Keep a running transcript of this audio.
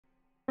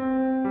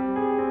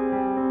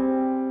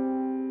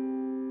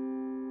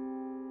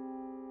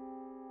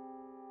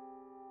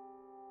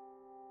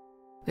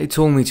They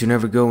told me to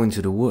never go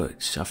into the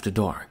woods after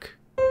dark.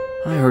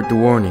 I heard the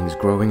warnings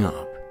growing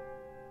up.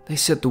 They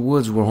said the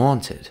woods were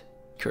haunted,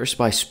 cursed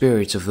by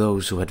spirits of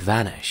those who had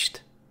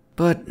vanished.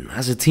 But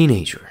as a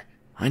teenager,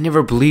 I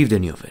never believed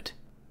any of it.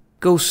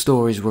 Ghost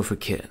stories were for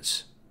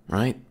kids,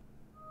 right?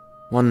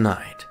 One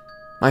night,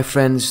 my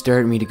friends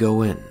dared me to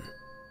go in.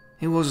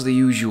 It was the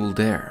usual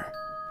dare.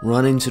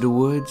 Run into the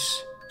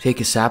woods, take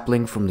a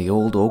sapling from the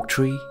old oak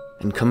tree,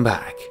 and come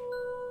back.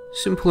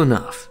 Simple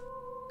enough.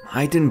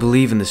 I didn't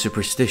believe in the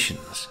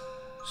superstitions,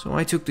 so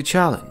I took the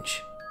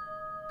challenge.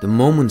 The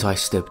moment I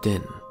stepped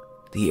in,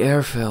 the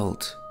air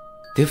felt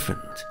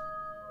different,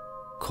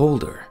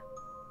 colder,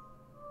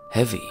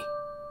 heavy.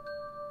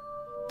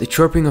 The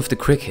chirping of the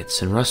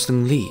crickets and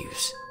rustling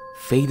leaves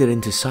faded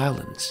into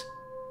silence.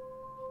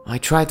 I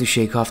tried to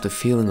shake off the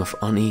feeling of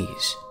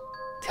unease,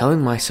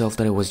 telling myself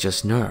that it was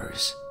just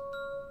nerves.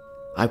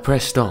 I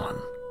pressed on.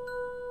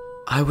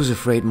 I was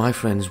afraid my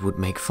friends would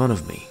make fun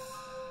of me.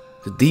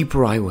 The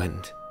deeper I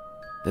went,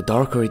 the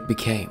darker it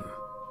became.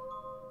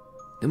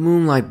 The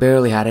moonlight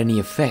barely had any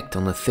effect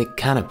on the thick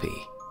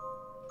canopy,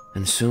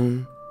 and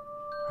soon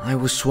I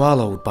was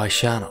swallowed by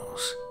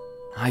shadows.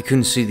 I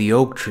couldn't see the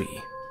oak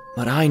tree,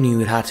 but I knew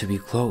it had to be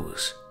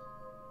close.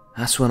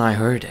 That's when I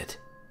heard it.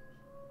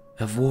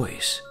 A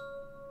voice,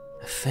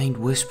 a faint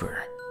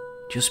whisper,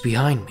 just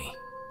behind me.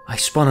 I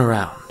spun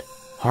around,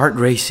 heart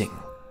racing,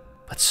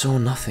 but saw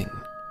nothing.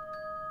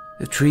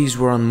 The trees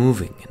were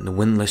unmoving in the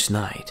windless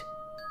night.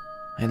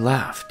 I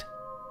laughed,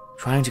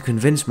 trying to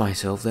convince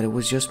myself that it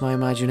was just my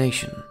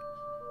imagination.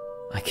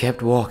 I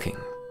kept walking,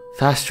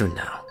 faster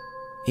now,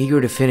 eager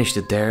to finish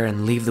the dare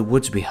and leave the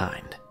woods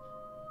behind.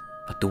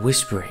 But the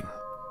whispering,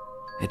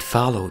 it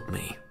followed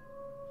me.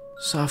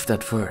 Soft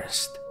at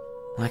first,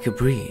 like a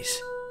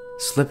breeze,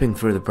 slipping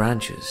through the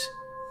branches,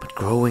 but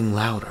growing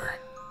louder,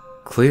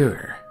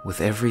 clearer with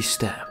every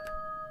step.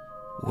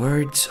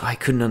 Words I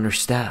couldn't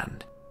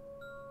understand,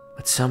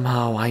 but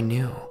somehow I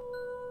knew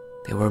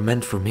they were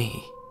meant for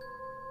me.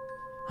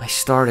 I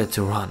started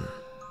to run,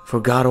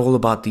 forgot all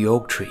about the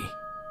oak tree.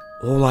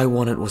 All I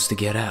wanted was to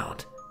get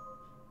out.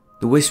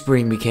 The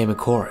whispering became a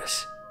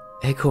chorus,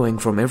 echoing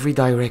from every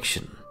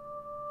direction.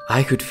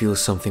 I could feel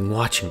something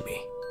watching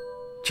me,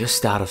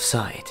 just out of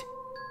sight,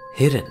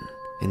 hidden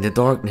in the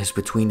darkness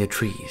between the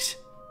trees.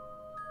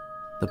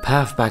 The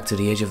path back to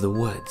the edge of the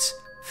woods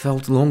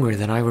felt longer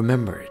than I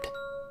remembered.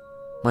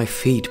 My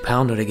feet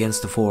pounded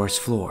against the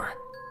forest floor,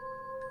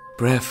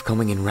 breath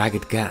coming in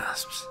ragged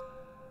gasps.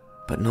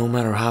 But no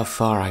matter how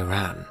far I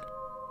ran,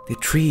 the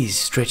trees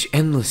stretched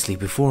endlessly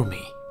before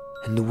me,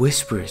 and the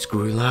whispers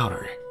grew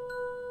louder.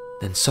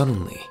 Then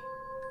suddenly,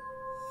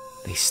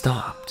 they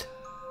stopped.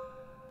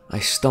 I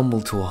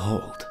stumbled to a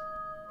halt,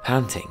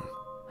 panting,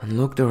 and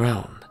looked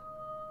around.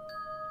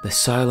 The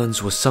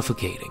silence was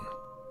suffocating,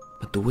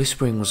 but the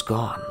whispering was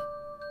gone.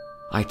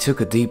 I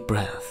took a deep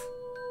breath,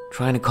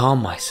 trying to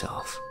calm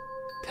myself,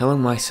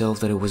 telling myself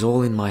that it was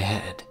all in my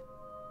head.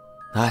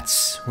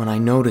 That's when I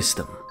noticed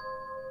them.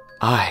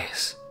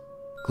 Eyes,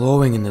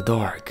 glowing in the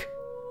dark,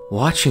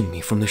 watching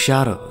me from the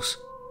shadows.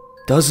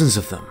 Dozens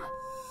of them,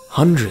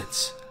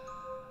 hundreds.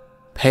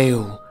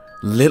 Pale,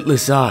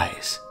 lidless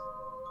eyes,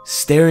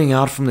 staring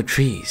out from the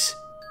trees,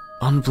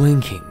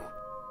 unblinking,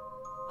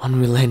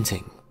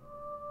 unrelenting.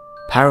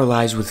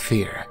 Paralyzed with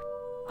fear,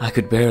 I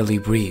could barely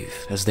breathe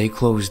as they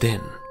closed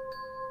in.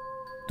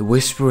 The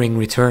whispering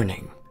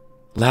returning,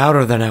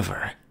 louder than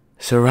ever,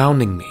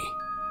 surrounding me.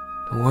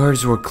 The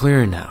words were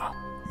clear now,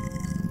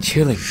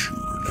 chilling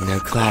in their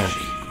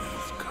clarity.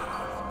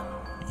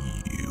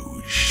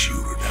 You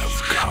shouldn't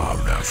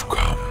have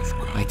come.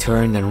 I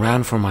turned and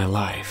ran for my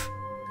life.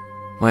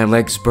 My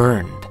legs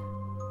burned,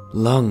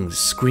 lungs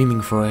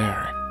screaming for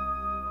air.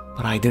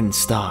 But I didn't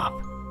stop.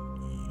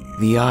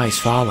 The eyes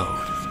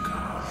followed,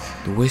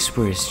 the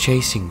whispers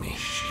chasing me,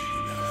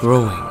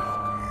 growing,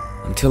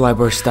 until I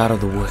burst out of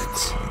the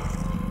woods,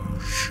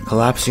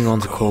 collapsing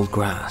onto cold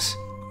grass.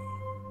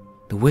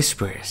 The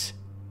whispers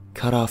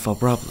cut off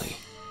abruptly,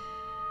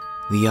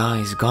 the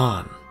eyes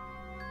gone.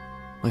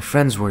 My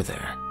friends were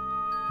there,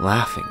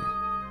 laughing,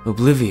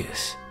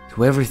 oblivious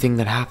to everything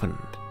that happened.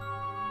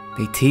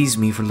 They teased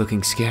me for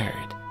looking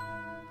scared,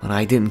 but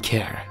I didn't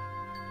care.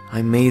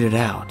 I made it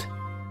out.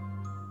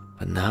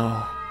 But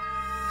now,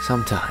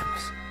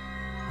 sometimes,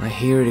 I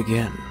hear it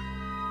again,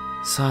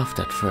 soft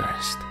at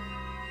first,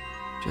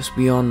 just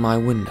beyond my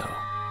window,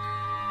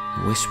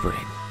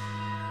 whispering.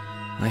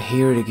 I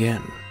hear it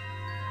again,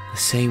 the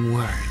same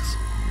words,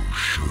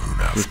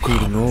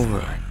 repeating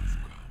over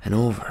and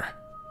over.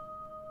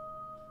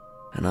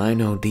 And I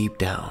know deep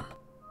down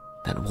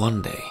that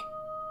one day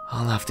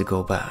I'll have to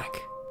go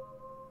back.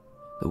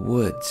 The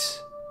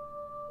woods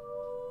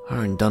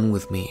aren't done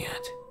with me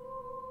yet.